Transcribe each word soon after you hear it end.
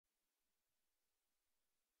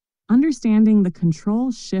understanding the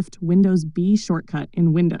Ctrl Shift Windows B shortcut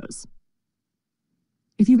in Windows.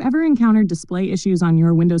 If you've ever encountered display issues on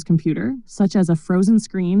your Windows computer, such as a frozen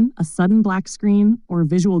screen, a sudden black screen, or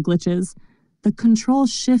visual glitches, the Ctrl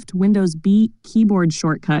Shift Windows B keyboard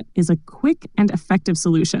shortcut is a quick and effective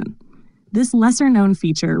solution. This lesser-known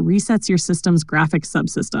feature resets your system's graphics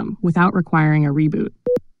subsystem without requiring a reboot.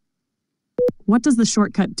 What does the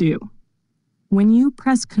shortcut do? When you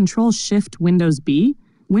press Ctrl Shift Windows B,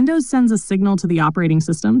 Windows sends a signal to the operating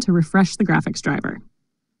system to refresh the graphics driver.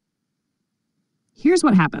 Here's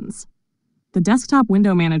what happens. The Desktop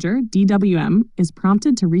Window Manager, DWM, is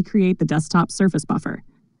prompted to recreate the desktop surface buffer.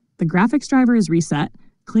 The graphics driver is reset,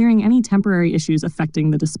 clearing any temporary issues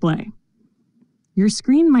affecting the display. Your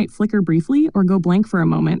screen might flicker briefly or go blank for a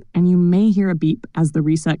moment, and you may hear a beep as the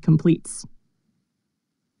reset completes.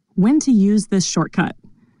 When to use this shortcut?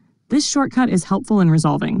 This shortcut is helpful in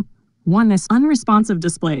resolving 1. Unresponsive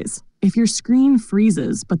displays, if your screen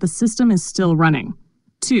freezes but the system is still running.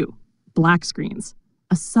 2. Black screens,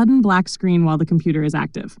 a sudden black screen while the computer is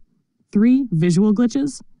active. 3. Visual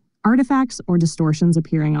glitches, artifacts or distortions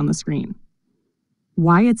appearing on the screen.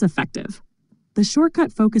 Why it's effective. The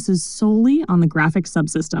shortcut focuses solely on the graphics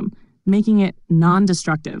subsystem, making it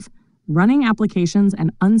non-destructive. Running applications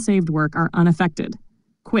and unsaved work are unaffected.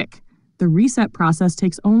 Quick, the reset process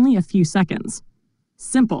takes only a few seconds.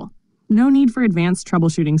 Simple, no need for advanced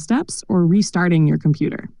troubleshooting steps or restarting your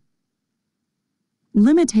computer.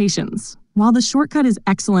 Limitations. While the shortcut is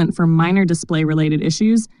excellent for minor display-related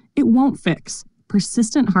issues, it won't fix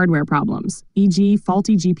persistent hardware problems, e.g.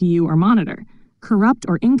 faulty GPU or monitor, corrupt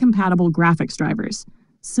or incompatible graphics drivers,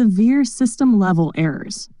 severe system-level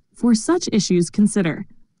errors. For such issues, consider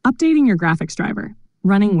updating your graphics driver,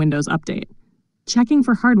 running Windows Update, checking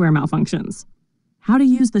for hardware malfunctions. How to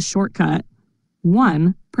use the shortcut.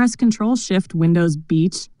 1. Press Ctrl Shift Windows B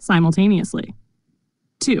simultaneously.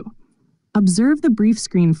 2. Observe the brief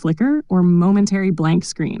screen flicker or momentary blank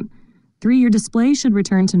screen. 3. Your display should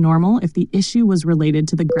return to normal if the issue was related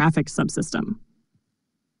to the graphics subsystem.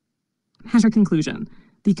 As a conclusion,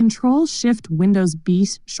 the Ctrl Shift Windows B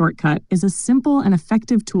shortcut is a simple and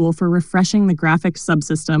effective tool for refreshing the graphics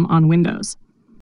subsystem on Windows.